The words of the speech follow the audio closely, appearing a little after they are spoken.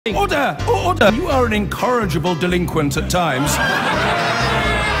Order! Order! You are an incorrigible delinquent at times.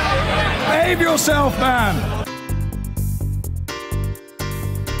 Behave yourself, man!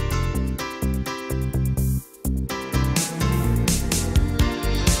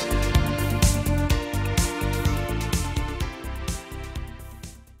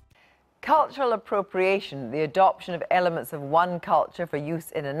 Cultural appropriation, the adoption of elements of one culture for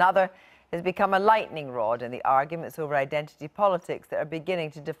use in another, has become a lightning rod in the arguments over identity politics that are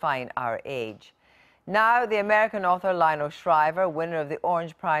beginning to define our age. Now, the American author Lionel Shriver, winner of the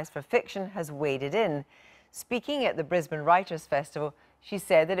Orange Prize for Fiction, has waded in. Speaking at the Brisbane Writers' Festival, she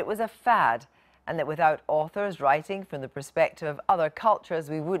said that it was a fad and that without authors writing from the perspective of other cultures,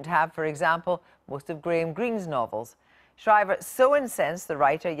 we wouldn't have, for example, most of Graham Greene's novels. Shriver so incensed the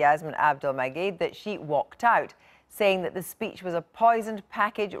writer Yasmin Abdel-Magid that she walked out, saying that the speech was a poisoned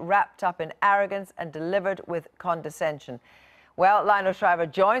package wrapped up in arrogance and delivered with condescension. Well, Lionel Shriver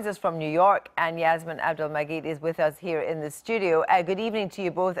joins us from New York, and Yasmin Abdel-Magid is with us here in the studio. Good evening to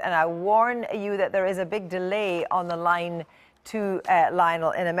you both, and I warn you that there is a big delay on the line to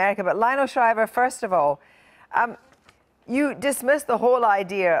Lionel in America. But Lionel Shriver, first of all, you dismissed the whole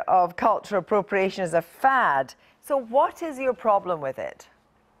idea of cultural appropriation as a fad. So what is your problem with it?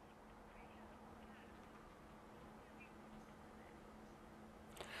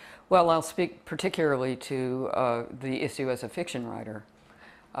 Well, I'll speak particularly to the issue as a fiction writer.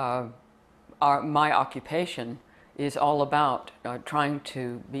 My occupation is all about trying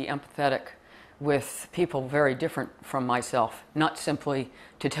to be empathetic with people very different from myself, not simply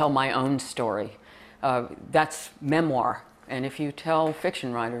to tell my own story. That's memoir. And if you tell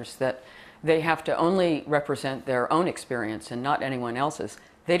fiction writers that they have to only represent their own experience and not anyone else's,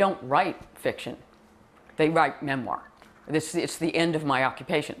 they don't write fiction. They write memoir. It's the end of my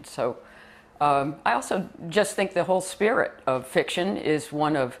occupation. So I also just think the whole spirit of fiction is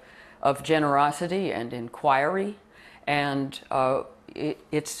one of generosity and inquiry, and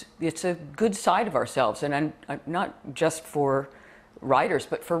it's a good side of ourselves, and not just for writers,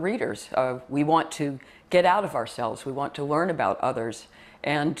 but for readers. We want to get out of ourselves. We want to learn about others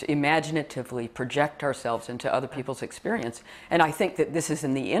and imaginatively project ourselves into other people's experience. And I think that this is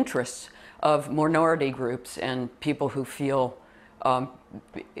in the interests of minority groups and people who feel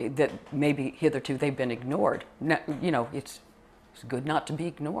that maybe hitherto they've been ignored. You know, it's good not to be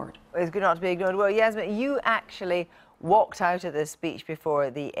ignored. It's good not to be ignored. Well, Yasmin, you actually walked out of this speech before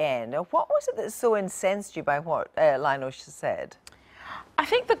the end. Now, what was it that so incensed you by what Lionel said? I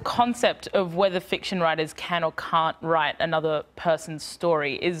think the concept of whether fiction writers can or can't write another person's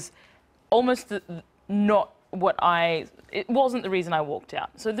story is almost not it wasn't the reason I walked out.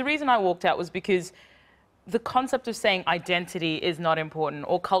 So the reason I walked out was because the concept of saying identity is not important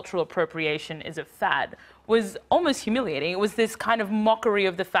or cultural appropriation is a fad was almost humiliating. It was this kind of mockery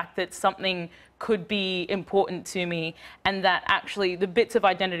of the fact that something could be important to me, and that actually the bits of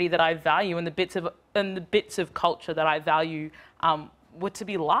identity that I value and the bits of culture that I value were to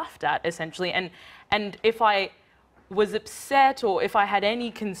be laughed at, essentially. And if I was upset or if I had any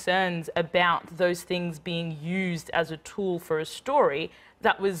concerns about those things being used as a tool for a story,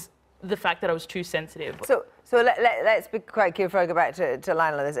 that was the fact that I was too sensitive. So let's be quite clear before I go back to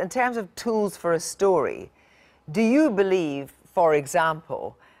Lionel on this. In terms of tools for a story, do you believe, for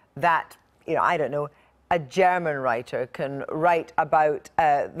example, that, you know, I don't know, a German writer can write about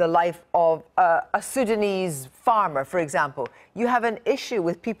the life of a Sudanese farmer, for example? You have an issue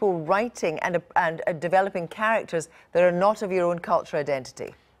with people writing and developing characters that are not of your own cultural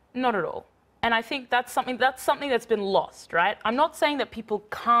identity. Not at all. And I think that's something that's been lost, right? I'm not saying that people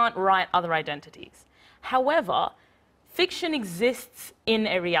can't write other identities. However, fiction exists in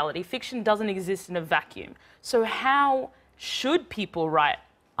a reality. Fiction doesn't exist in a vacuum. So how should people write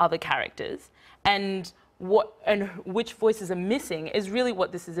other characters? And which voices are missing is really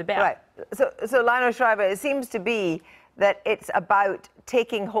what this is about. Right. So Lionel Shriver, it seems to be that it's about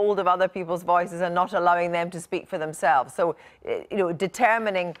taking hold of other people's voices and not allowing them to speak for themselves. So, you know,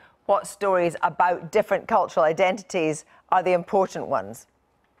 determining what stories about different cultural identities are the important ones.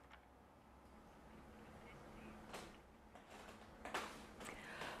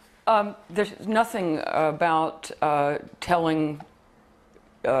 There's nothing about telling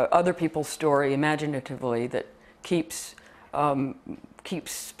other people's story imaginatively that keeps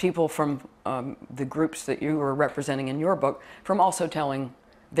people from the groups that you were representing in your book from also telling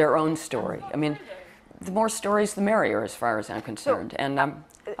their own story. I mean, the more stories, the merrier, as far as I'm concerned. And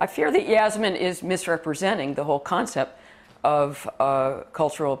I fear that Yasmin is misrepresenting the whole concept of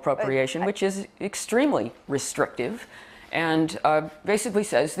cultural appropriation, which is extremely restrictive, and basically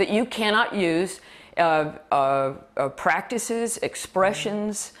says that you cannot use practices,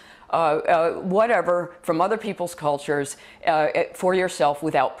 expressions, whatever from other people's cultures for yourself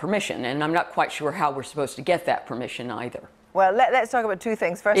without permission. And I'm not quite sure how we're supposed to get that permission either. Well, let's talk about two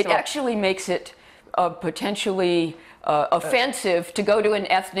things. First of all, it actually makes it potentially offensive to go to an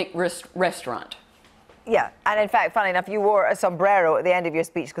ethnic restaurant. Yeah, and in fact, funny enough, you wore a sombrero at the end of your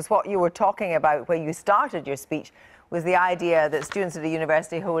speech, because what you were talking about when you started your speech was the idea that students at a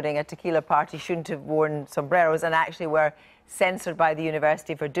university holding a tequila party shouldn't have worn sombreros, and actually were censored by the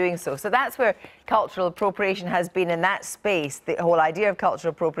university for doing so. So that's where cultural appropriation has been, in that space, the whole idea of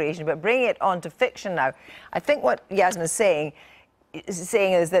cultural appropriation. But bringing it onto fiction now, I think what Yasmin is saying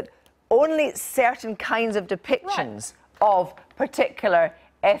is that only certain kinds of depictions of particular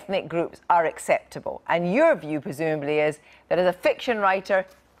ethnic groups are acceptable. And your view, presumably, is that as a fiction writer,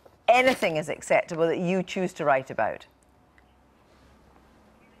 anything is acceptable that you choose to write about.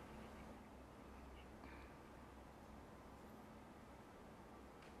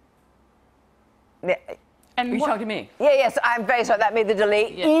 And are you talking to me? Yeah, yes, I'm very sorry. That made the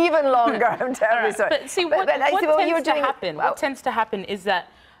delay even longer. I'm terribly sorry. But see, what tends to happen is that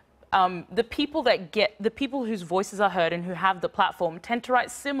the people whose voices are heard and who have the platform tend to write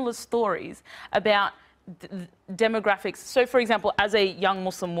similar stories about demographics. So, for example, as a young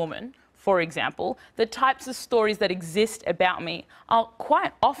Muslim woman, for example, the types of stories that exist about me are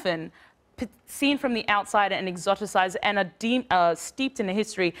quite often seen from the outside and exoticized and are steeped in a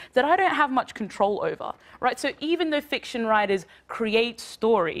history that I don't have much control over, right? So even though fiction writers create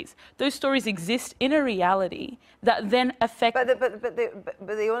stories, those stories exist in a reality that then affect... But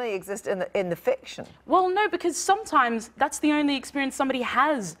they only exist in the fiction. Well, no, because sometimes that's the only experience somebody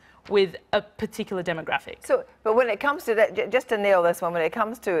has with a particular demographic. So, but when it comes to that, just to nail this one, when it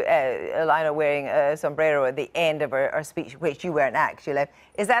comes to Elina wearing a sombrero at the end of her speech, which you weren't actually,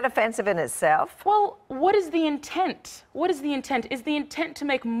 is that offensive in itself? Well, what is the intent? What is the intent? Is the intent to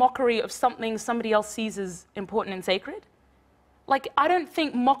make mockery of something somebody else sees as important and sacred? Like, I don't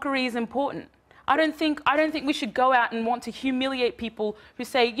think mockery is important. I don't think we should go out and want to humiliate people who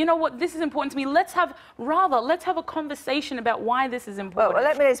say, you know what, this is important to me. Let's have a conversation about why this is important. Well,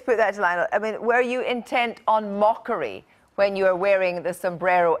 let me just put that to Lionel. I mean, were you intent on mockery when you were wearing the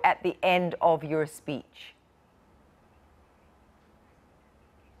sombrero at the end of your speech?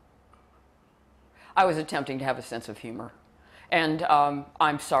 I was attempting to have a sense of humor. And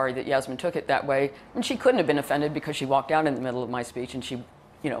I'm sorry that Yasmin took it that way. And she couldn't have been offended because she walked out in the middle of my speech and she,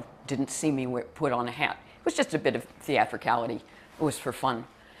 you know, didn't see me put on a hat. It was just a bit of theatricality. It was for fun.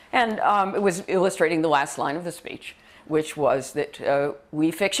 And it was illustrating the last line of the speech, which was that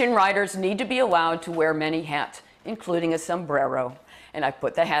we fiction writers need to be allowed to wear many hats, including a sombrero. And I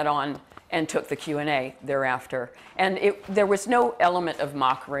put the hat on and took the Q&A thereafter. And there was no element of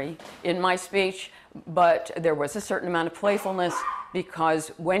mockery in my speech, but there was a certain amount of playfulness, because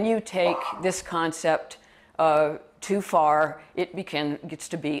when you take this concept too far, it gets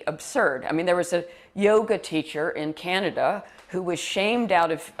to be absurd. I mean, there was a yoga teacher in Canada who was shamed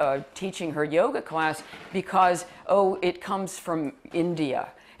out of teaching her yoga class because, oh, it comes from India.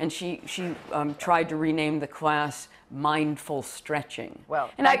 And she tried to rename the class Mindful Stretching. Well,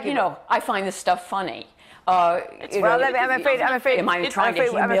 and I find this stuff funny. I'm afraid am I trying to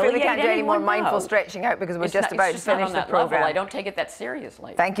humiliate we can't do any more mindful No. stretching out, because we're just about to finish the program. I don't take it that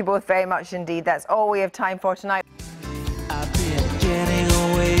seriously. Thank you both very much indeed. That's all we have time for tonight.